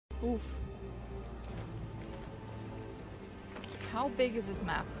Oof. How big is this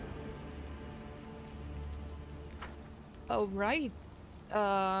map? Oh, right.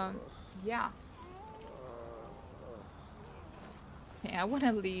 Yeah. Okay, I want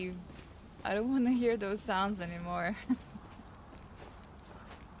to leave. I don't want to hear those sounds anymore.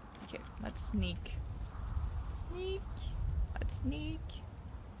 Okay, let's sneak. Sneak. Let's sneak.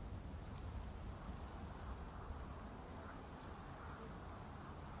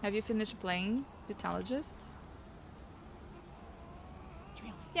 Have you finished playing Pathologist?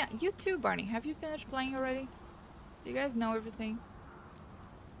 Yeah, you too, Barney. Have you finished playing already? Do you guys know everything?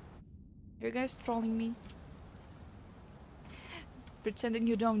 Are you guys trolling me? Pretending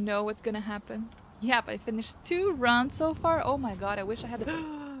you don't know what's gonna happen? Yep, I finished 2 runs so far. Oh my god, I wish I had the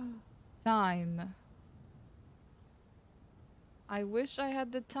time. I wish I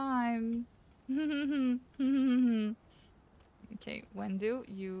had the time. Okay, Wendu,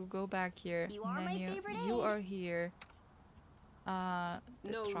 you go back here. You are my favorite you aide. are here. No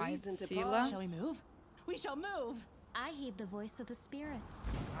try reason to Sela. pause. Shall we move? We shall move. I heed the voice of the spirits.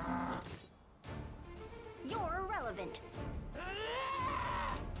 You're irrelevant.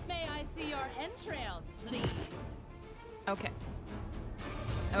 May I see your entrails, please? Okay.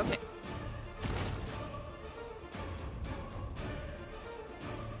 Okay.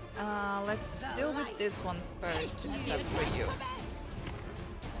 Let's deal with this one first, except for you.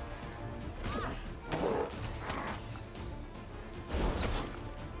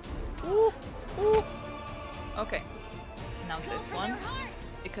 Ooh, ooh. Okay. Now this one,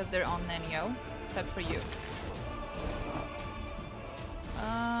 because they're on Nenio, except for you.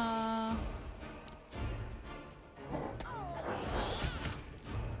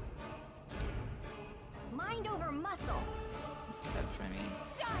 Mind over muscle. Except for me.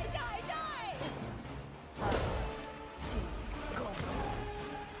 Die, die, die!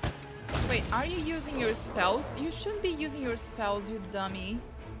 Wait, are you using your spells? You shouldn't be using your spells, you dummy.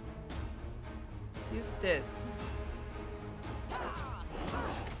 Use this.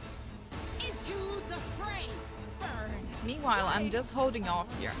 Into the fray. Burn. Meanwhile, I'm just holding off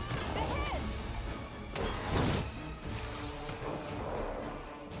here.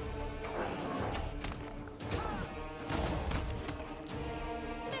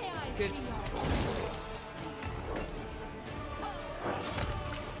 Good.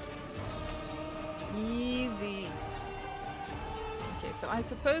 Easy. Okay, so I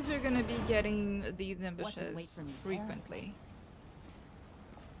suppose we're gonna be getting these ambushes frequently.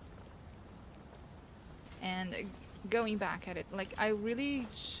 And going back at it, like I really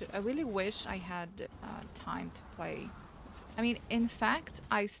wish I had time to play. I mean, in fact,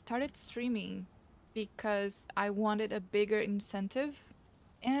 I started streaming because I wanted a bigger incentive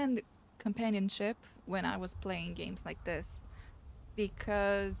and companionship when I was playing games like this.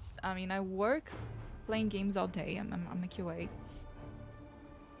 Because I mean, I work playing games all day. I'm a QA,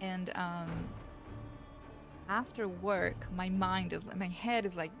 and after work, my head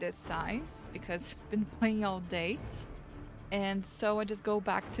is like this size because I've been playing all day, and so I just go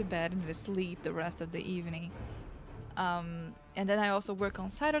back to bed and just sleep the rest of the evening. And then I also work on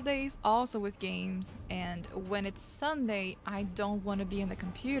Saturdays, also with games, and when it's Sunday, I don't want to be on the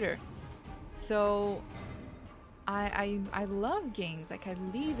computer. So I love games, like I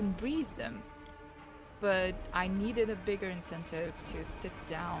live and breathe them, but I needed a bigger incentive to sit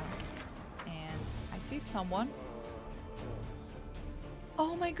down. And I see someone.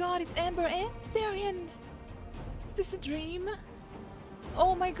 Oh my god, it's Amber and Darian! Is this a dream?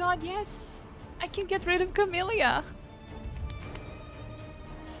 Oh my god, yes! I can get rid of Camellia!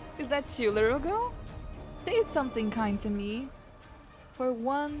 Is that you, little girl? Say something kind to me. For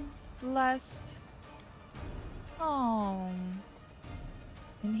one last... Oh.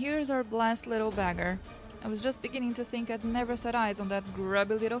 And here's our blessed little beggar. I was just beginning to think I'd never set eyes on that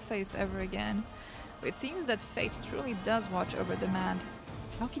grubby little face ever again. But it seems that fate truly does watch over the mad.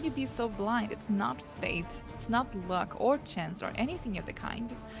 How can you be so blind? It's not fate. It's not luck or chance or anything of the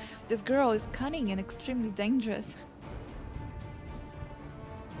kind. This girl is cunning and extremely dangerous.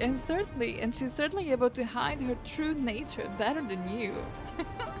 And she's certainly able to hide her true nature better than you.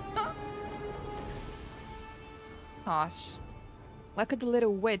 Gosh. Look at the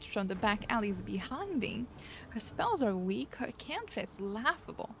little witch from the back alleys be hiding. Her spells are weak, her cantrips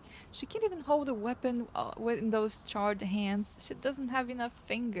laughable. She can't even hold a weapon in those charred hands. She doesn't have enough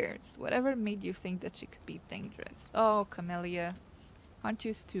fingers. Whatever made you think that she could be dangerous? Oh, Camellia. Aren't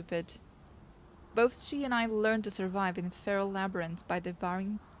you stupid? Both she and I learned to survive in feral labyrinths by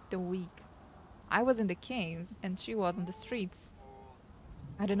devouring the weak. I was in the caves, and she was on the streets.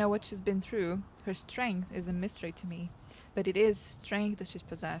 I don't know what she's been through. Her strength is a mystery to me. But it is strength that she's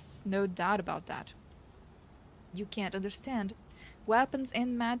possessed, no doubt about that. You can't understand. Weapons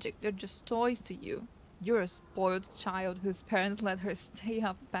and magic, they're just toys to you. You're a spoiled child whose parents let her stay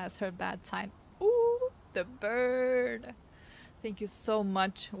up past her bad time. Ooh, the bird. Thank you so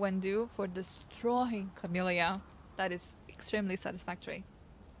much, Wendu, for destroying Camellia. That is extremely satisfactory.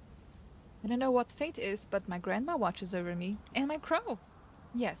 I don't know what fate is, but my grandma watches over me. And my crow.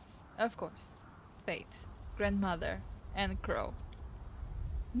 Yes, of course. Fate. Grandmother. And crow.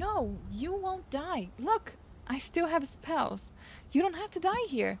 No, you won't die. Look, I still have spells. You don't have to die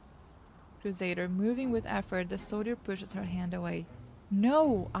here. Crusader, moving with effort, the soldier pushes her hand away.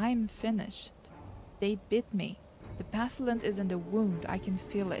 No, I'm finished. They bit me. The pestilence is in the wound. I can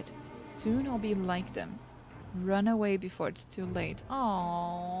feel it. Soon I'll be like them. Run away before it's too late.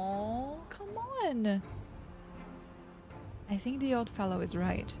 Oh, come on. I think the old fellow is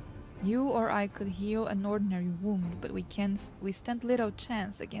right. You or I could heal an ordinary wound, but we stand little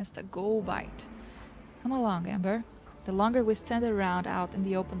chance against a ghoul bite. Come along, Amber. The longer we stand around out in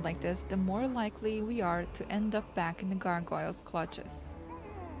the open like this, the more likely we are to end up back in the gargoyle's clutches.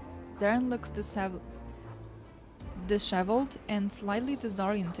 Darren looks disheveled and slightly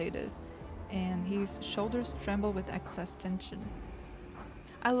disorientated, and his shoulders tremble with excess tension.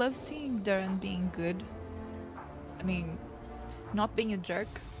 I love seeing Darren being good. I mean, not being a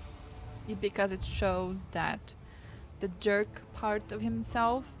jerk, because it shows that the jerk part of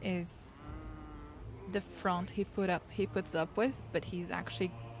himself is the front he puts up with, but he's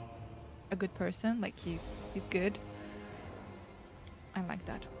actually a good person. Like he's good. I like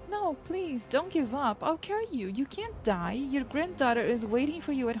that. No, please don't give up. I'll carry you. You can't die. Your granddaughter is waiting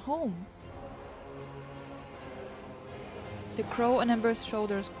for you at home. The crow on Ember's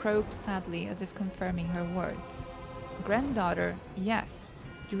shoulders croaked sadly, as if confirming her words. Granddaughter, yes,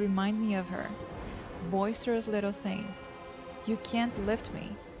 you remind me of her. Boisterous little thing. You can't lift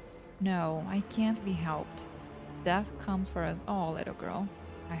me. No, I can't be helped. Death comes for us all, little girl.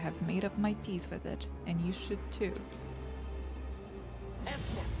 I have made up my peace with it, and you should too.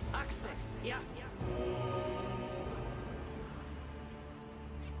 Yes.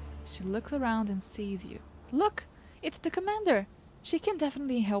 She looks around and sees you. Look! It's the commander! She can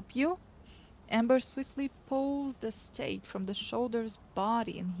definitely help you. Amber swiftly pulls the stake from the shoulder's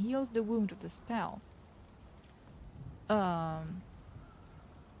body and heals the wound with the spell.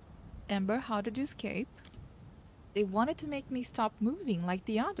 Amber, how did you escape? They wanted to make me stop moving like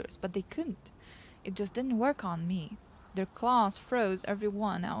the others, but they couldn't. It just didn't work on me. Their claws froze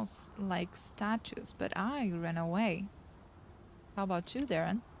everyone else like statues, but I ran away. How about you,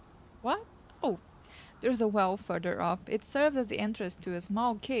 Darren? What? Oh, there's a well further up. It serves as the entrance to a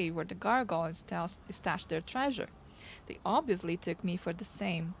small cave where the gargoyles stashed their treasure. They obviously took me for the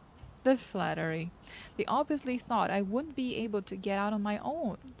same. The flattery. They obviously thought I wouldn't be able to get out on my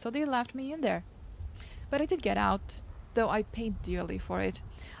own, so they left me in there. But I did get out, though I paid dearly for it.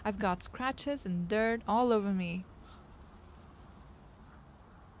 I've got scratches and dirt all over me.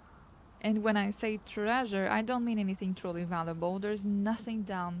 And when I say treasure, I don't mean anything truly valuable. There's nothing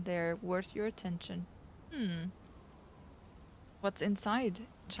down there worth your attention. What's inside,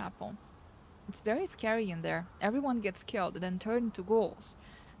 Chapel? It's very scary in there. Everyone gets killed and then turned into ghouls.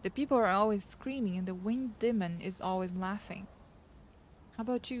 The people are always screaming and the winged demon is always laughing. How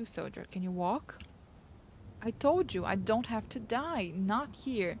about you, soldier? Can you walk? I told you I don't have to die. Not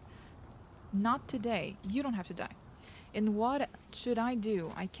here. Not today. You don't have to die. And what should I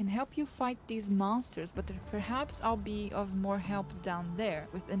do? I can help you fight these monsters, but perhaps I'll be of more help down there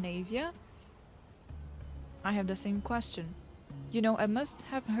with Anavia? I have the same question. You know, I must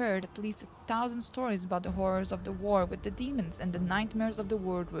have heard at least 1,000 stories about the horrors of the war with the demons and the nightmares of the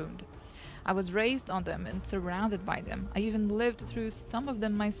Word Wound. I was raised on them and surrounded by them. I even lived through some of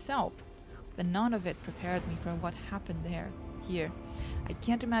them myself, but none of it prepared me for what happened here. I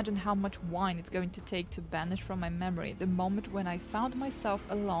can't imagine how much wine it's going to take to banish from my memory the moment when I found myself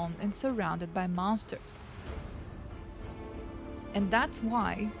alone and surrounded by monsters. And that's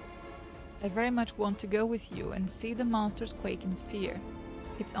why I very much want to go with you and see the monsters quake in fear.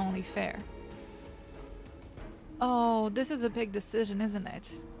 It's only fair. Oh, this is a big decision, isn't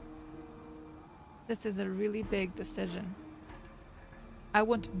it? This is a really big decision. I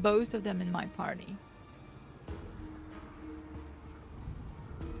want both of them in my party.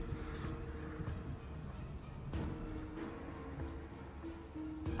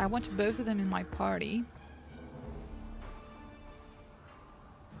 I want both of them in my party.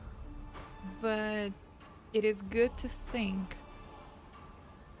 But it is good to think.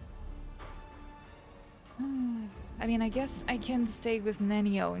 I mean, I guess I can stay with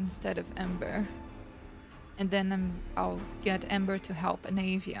Nenio instead of Ember. And then I'll get Ember to help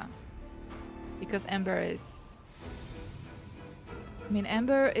Anavia. Because Ember is... I mean,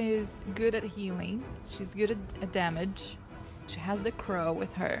 Ember is good at healing. She's good at damage. She has the crow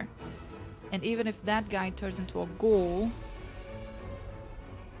with her. And even if that guy turns into a ghoul,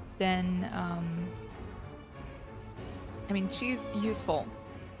 then, I mean, she's useful.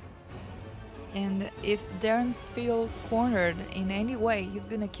 And if Darren feels cornered in any way, he's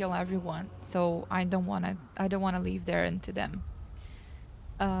gonna kill everyone. So I don't wanna leave Darren to them.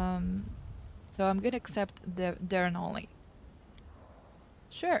 So I'm gonna accept Darren only.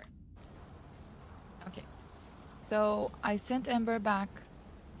 Sure. Okay. So I sent Ember back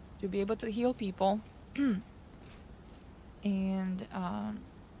to be able to heal people. And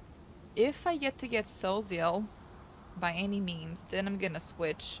if I get Soziel by any means, then I'm gonna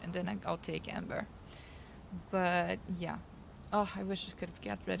switch and then I'll take Ember. But yeah. Oh, I wish I could have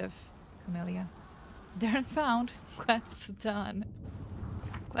got rid of Camellia. Darren found. Quest done.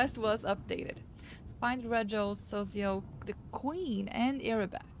 Quest was updated. Find Rego, Soziel, the Queen, and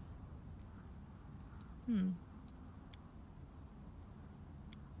Erebeth.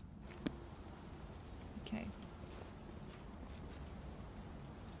 Okay.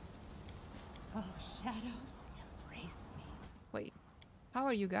 Oh, shadows, embrace me. Wait. How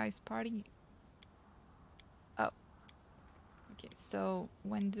are you guys partying? Oh. Okay, so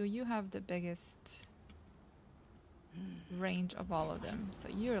when do you have the biggest range of all of them? So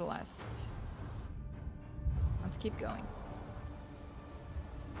you're last. Let's keep going.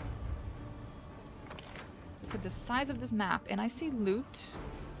 Look at the size of this map, and I see loot,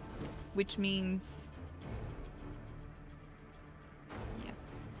 which means...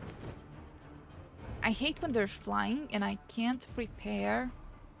 Yes. I hate when they're flying, and I can't prepare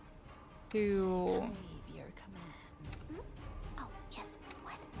to... Your commands. Oh, yes.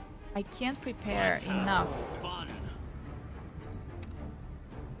 What? I can't prepare enough. Fun.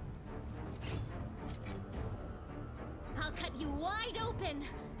 I'll cut you wide open.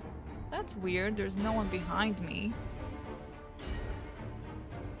 That's weird, there's no one behind me.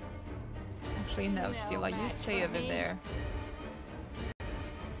 Actually, no, Sila, you stay over there.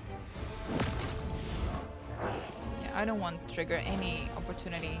 Yeah, I don't want to trigger any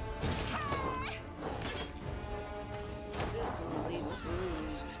opportunity. This will leave a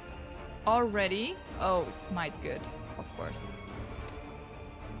bruise. Already? Oh, smite good, of course.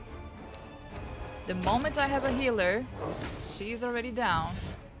 The moment I have a healer, she's already down.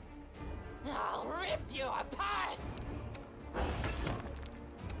 I'll rip you apart!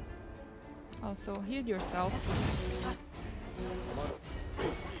 Oh, so heal yourself.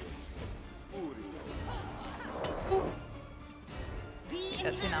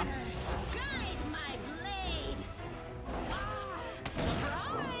 That's enough. Guide my blade.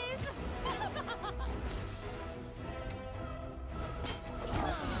 Surprise!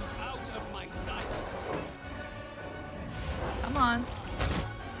 Out of my sight. Come on.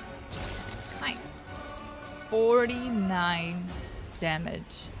 Nice. 49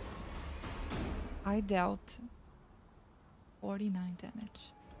 damage. I dealt 49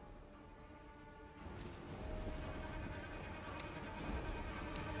 damage.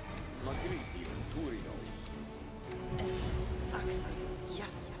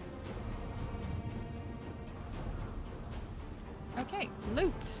 Yes. Okay,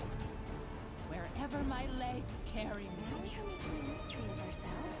 loot. Wherever my legs carry me. Now we are making a mystery of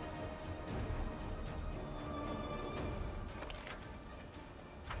ourselves.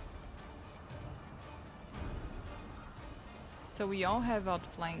 So we all have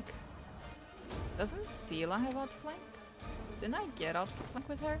outflank. Doesn't Sela have outflank? Didn't I get outflank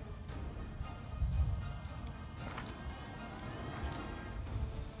with her?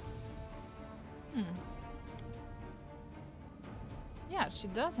 Yeah, she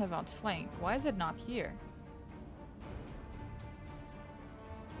does have outflank. Why is it not here?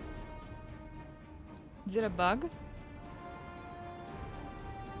 Is it a bug?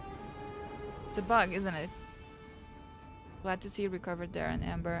 It's a bug, isn't it? Glad to see you recovered there, and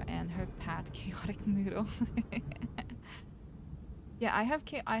Amber and her pet chaotic noodle. Yeah, I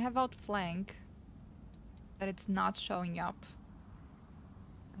have outflank, but it's not showing up.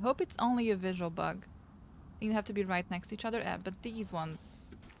 I hope it's only a visual bug. You have to be right next to each other, but these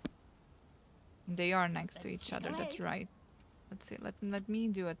ones, they are next to each other. That's right. Let's see. Let me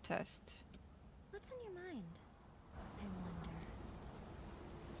do a test. What's on your mind? I wonder.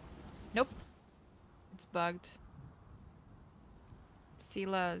 Nope, it's bugged.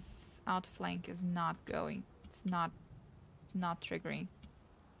 Sila's outflank is not going. It's not triggering.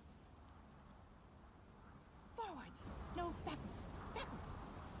 Forward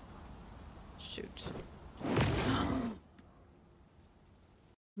shoot.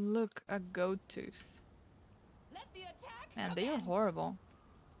 Look, a goat tooth. Let the attack Man, they are commence. horrible.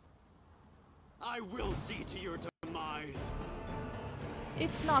 I will see to your demise.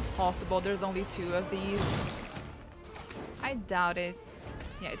 It's not possible. There's only 2 of these. I doubt it.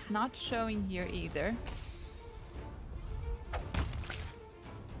 Yeah, it's not showing here either.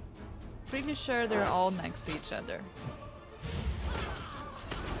 Pretty sure they're all next to each other.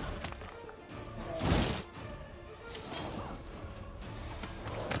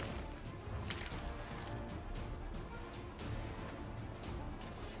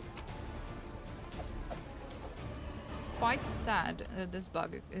 Quite sad that this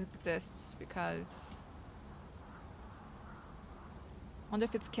bug exists because wonder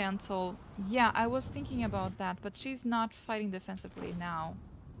if it's cancelled. Yeah, I was thinking about that, but she's not fighting defensively now.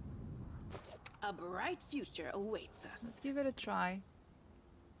 A bright future awaits Let's us. give it a try.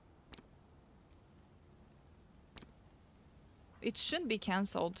 It shouldn't be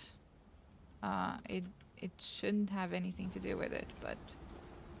cancelled. It shouldn't have anything to do with it, but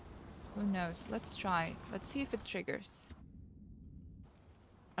who knows? Let's try. Let's see if it triggers.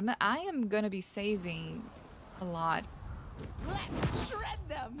 I am gonna be saving a lot Let's shred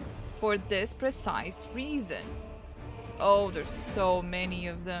them. for this precise reason. Oh, there's so many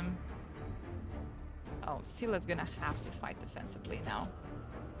of them. Oh, Sila's gonna have to fight defensively now.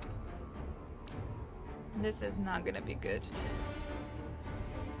 This is not gonna be good.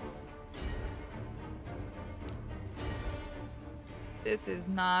 This is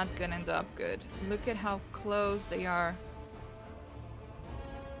not gonna end up good. Look at how close they are.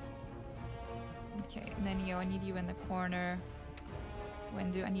 Okay, Nenio, I need you in the corner.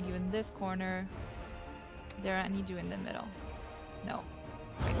 Wendu, I need you in this corner. There, I need you in the middle. No,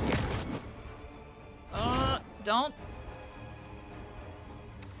 right here. Don't.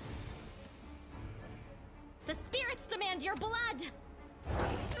 The spirits demand your blood!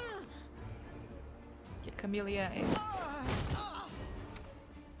 Okay, Camellia is...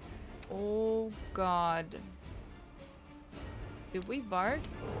 Oh god. Did we bard?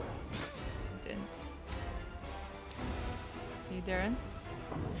 Didn't. Hey, Darren.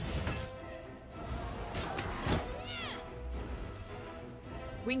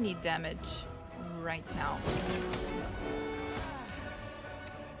 We need damage right now.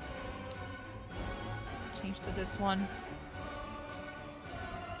 Change to this one.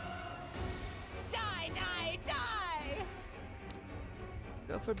 Die, die, die!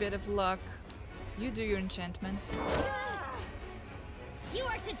 Go for a bit of luck. You do your enchantment. You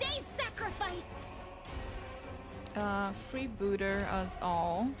are today's sacrifice! Freebooter us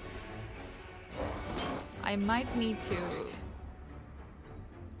all. I might need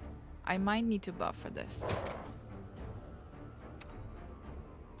to buff for this.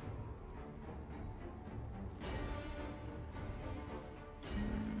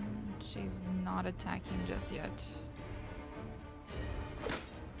 She's not attacking just yet.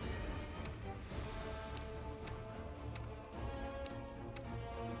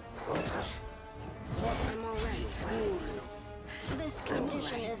 I'm already cool. This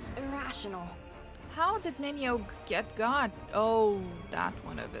condition is irrational. How did Nenio get God? Oh, that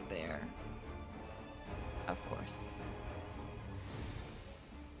one over there. Of course.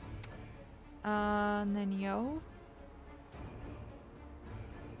 Nenio.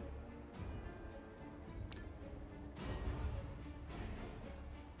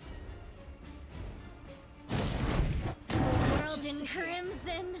 World in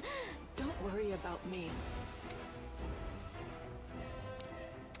crimson! Don't worry about me.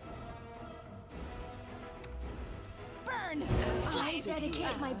 Burn! I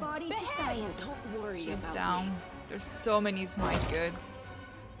dedicate my body to science. Don't worry She's about down. me. There's so many smite goods.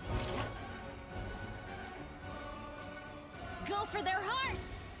 Go for their hearts!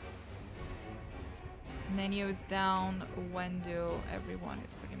 Nenio's down. Wendu, everyone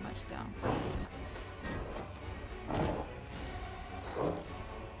is pretty much down.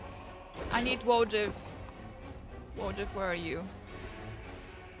 I need Wojif. Wojif, where are you?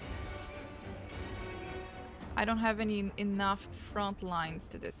 I don't have enough front lines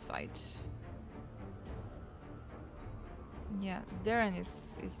to this fight. Yeah, Darren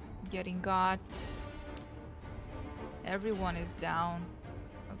is getting got. Everyone is down.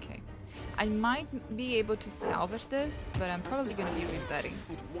 Okay. I might be able to salvage this, but I'm probably gonna be resetting.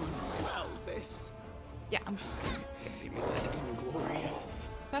 At once. Well, this Yeah, I'm gonna be resetting. inglorious.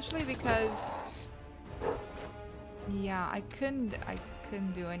 Especially because... Yeah, I couldn't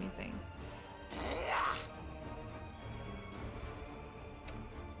do anything.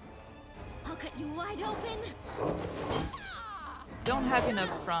 I'll cut you wide open! Don't have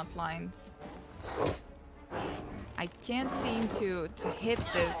enough front lines. I can't seem to hit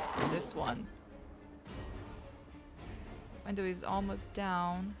this one. Wendo is almost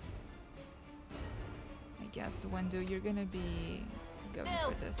down. I guess Wendo, you're gonna be going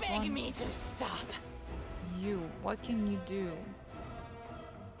for this one. Beg me to stop. You, what can you do?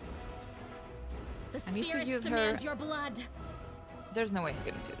 The I need to spirits use demand her- your blood. There's no way I'm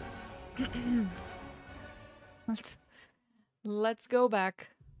gonna do this. Let's go back.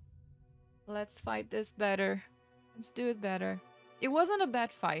 Let's fight this better. Let's do it better. It wasn't a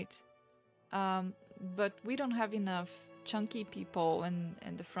bad fight, but we don't have enough chunky people in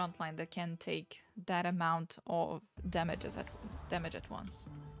the front line that can take that amount of damage at once.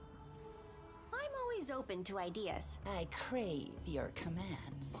 I'm always open to ideas. I crave your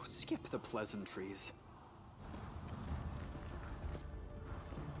commands. Oh, skip the pleasantries.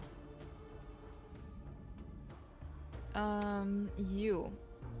 You. What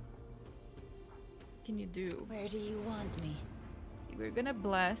can you do? Where do you want me? We're gonna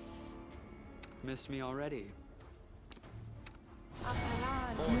bless. Missed me already.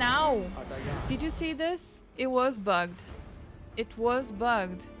 Now! Did you see this? It was bugged. It was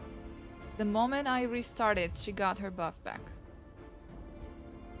bugged. The moment I restarted, she got her buff back.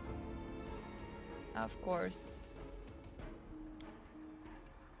 Of course.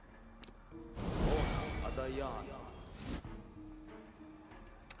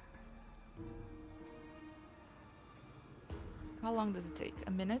 How long does it take?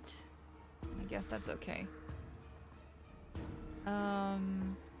 A minute? I guess that's okay.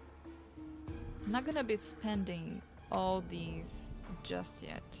 I'm not gonna be spending all these just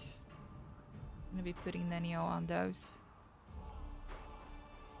yet. I'm gonna be putting Nenio on those.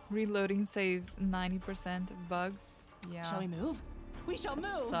 Reloading saves 90% of bugs. Yeah. Shall we move? We shall That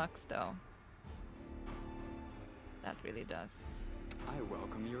move. sucks though. That really does. I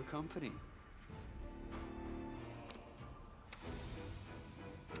welcome your company.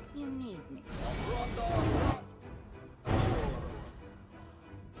 You need me.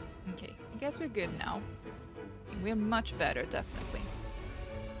 Okay, I guess we're good now. We're much better, definitely.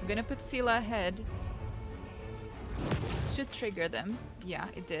 I'm gonna put Scylla ahead. Should trigger them. Yeah,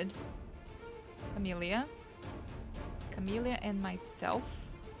 it did. Camellia. Camellia and myself.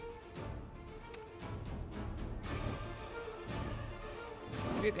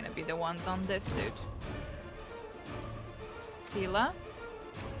 We're gonna be the ones on this dude. Scylla.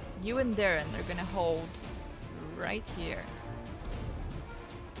 You and Darren are gonna hold right here.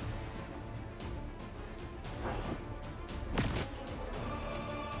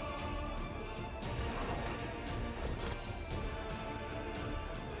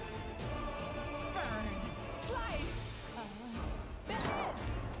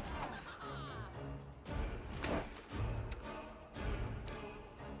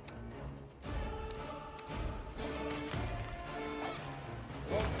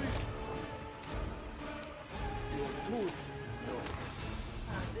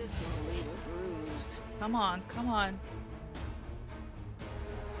 This'll leave a bruise. Come on, come on.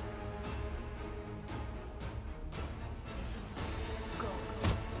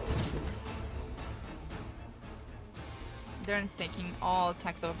 Darren's taking all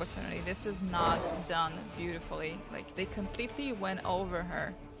attacks of opportunity. This is not done beautifully. Like, they completely went over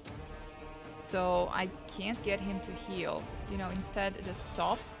her. So I can't get him to heal. You know, instead just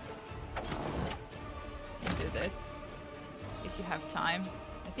stop and do this if you have time.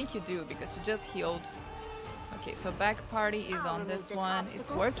 I think you do because you just healed. Okay, so back party is I'll on remove this this one. It's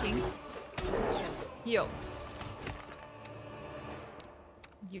obstacle. working. Heal.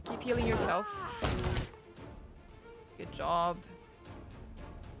 You keep healing yourself. Good job.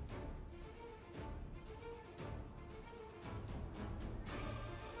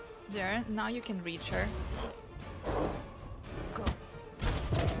 There, now you can reach her.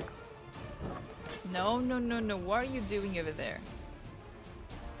 No, no, no, no. What are you doing over there?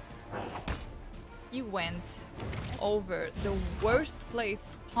 You went over the worst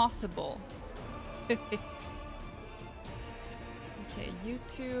place possible. Okay, you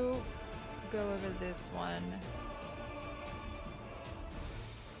two go over this one.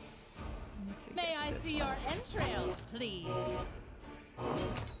 Need to May get to I this see one. your entrails, please?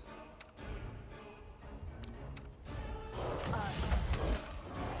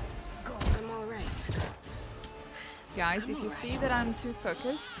 I'm all right. Guys, if you see that I'm too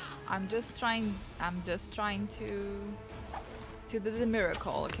focused, I'm just trying to do the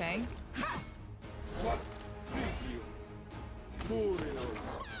miracle, okay?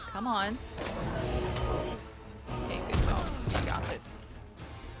 Come on. Okay, good job. You got this.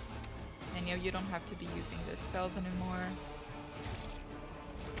 And you don't have to be using the spells anymore.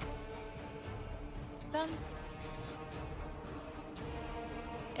 done.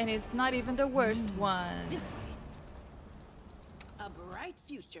 And it's not even the worst one. This way. A bright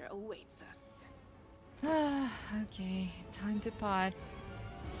future awaits us. Okay, time to pot.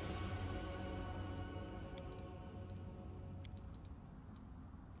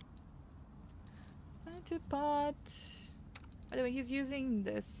 Time to pot. By the way, he's using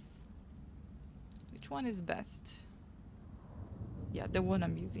this. Which one is best? Yeah, the one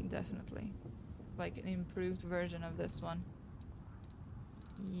I'm using, definitely. Like an improved version of this one.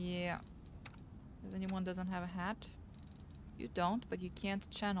 Yeah. Does anyone doesn't have a hat? You don't, but you can't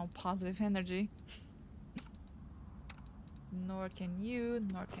channel positive energy. Nor can you,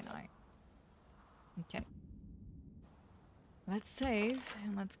 nor can I. Okay. Let's save,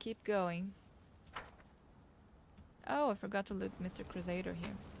 and let's keep going. Oh, I forgot to loot Mr. Crusader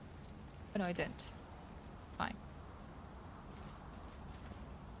here. Oh no, I didn't. It's fine.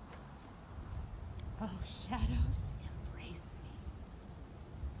 Oh, shadows, embrace me.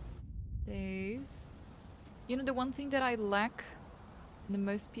 Save. You know, the one thing that I lack, and the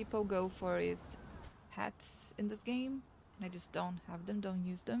most people go for, is hats in this game. And I just don't have them, don't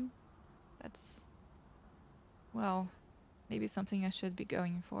use them. That's, well, maybe something I should be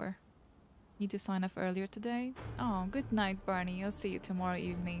going for. Need to sign up earlier today. Oh, good night, Barney. I'll see you tomorrow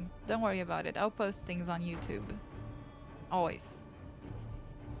evening. Don't worry about it. I'll post things on YouTube. Always.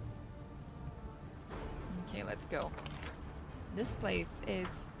 Okay, let's go. This place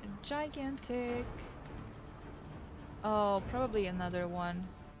is gigantic. Oh, probably another one.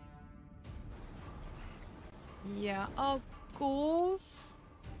 Yeah. Oh, ghouls?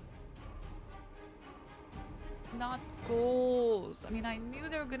 Not ghouls. I mean, I knew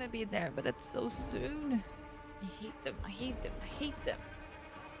they were gonna be there, but that's so soon. I hate them. I hate them. I hate them.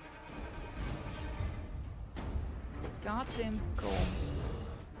 Goddamn ghouls.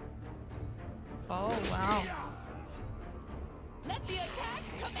 Oh, wow. Let the attack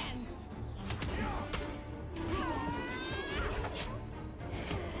commence!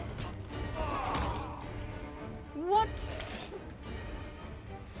 What?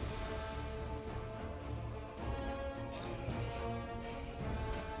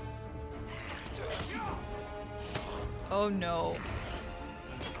 Oh no.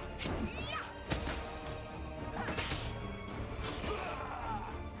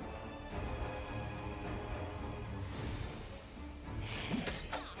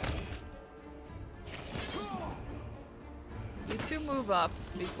 You two move up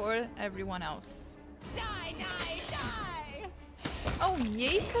before everyone else. Die, die, die! Oh,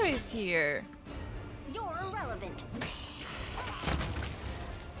 Yeager is here. You're irrelevant.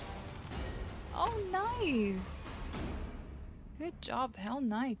 Oh, nice. Good job, Hell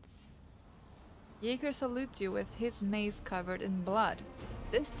Knights. Yeager salutes you with his mace covered in blood.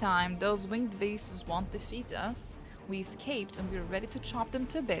 This time, those winged beasts won't defeat us. We escaped and we're ready to chop them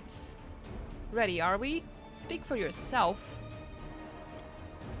to bits. Ready, are we? Speak for yourself.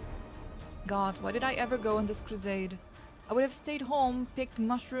 God, why did I ever go on this crusade? I would have stayed home, picked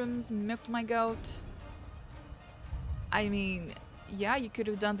mushrooms, milked my goat. I mean, yeah, you could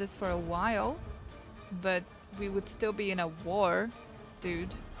have done this for a while, but we would still be in a war,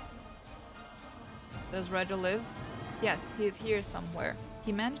 dude. Does Rego live? Yes, he is here somewhere.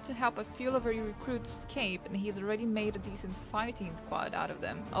 He managed to help a few of our recruits escape, and he's already made a decent fighting squad out of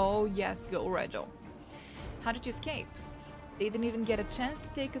them. Oh yes, go Rego. How did you escape? They didn't even get a chance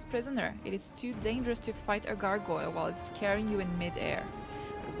to take us prisoner. It is too dangerous to fight a gargoyle while it's carrying you in mid-air.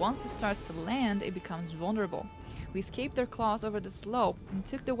 But once it starts to land, it becomes vulnerable. We escaped their claws over the slope and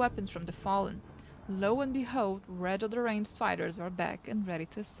took the weapons from the fallen. Lo and behold, Rego the ranged fighters are back and ready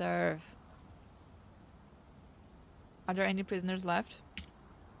to serve. Are there any prisoners left?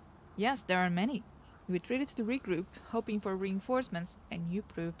 Yes, there are many. We retreated to regroup, hoping for reinforcements, and you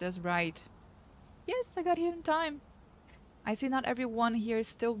proved us right. Yes, I got here in time. I see not everyone here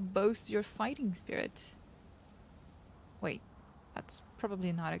still boasts your fighting spirit. Wait, that's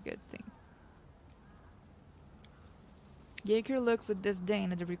probably not a good thing. Yeager looks with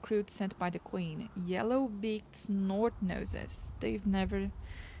disdain at the recruits sent by the queen. Yellow-beaked snort-noses. They've never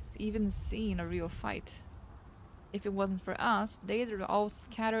even seen a real fight. If it wasn't for us, they'd all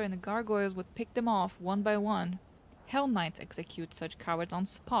scatter and the gargoyles would pick them off one by one. Hell Knights execute such cowards on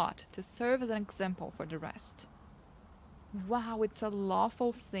spot to serve as an example for the rest. Wow, it's a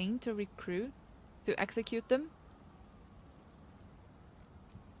lawful thing to recruit? To execute them?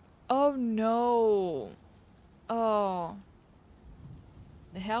 Oh no! Oh.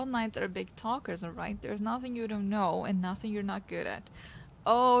 The Hell Knights are big talkers, alright? There's nothing you don't know and nothing you're not good at.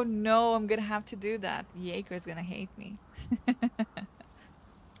 Oh no, I'm gonna have to do that. Yeager's gonna hate me.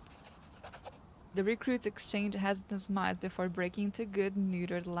 The recruits exchange hesitant smiles before breaking into good,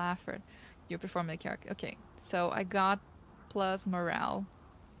 neutered laughter. You perform the character. Okay, so I got plus morale.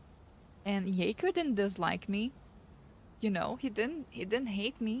 And Yeager didn't dislike me. You know, he didn't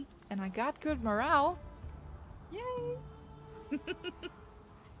hate me. And I got good morale. Yay!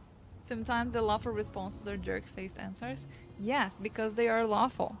 Sometimes the lawful responses are jerk-faced answers. Yes, because they are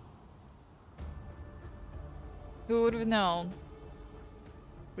lawful. Who would have known?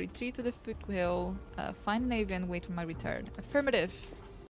 Retreat to the foothill. Find an avian and wait for my return. Affirmative.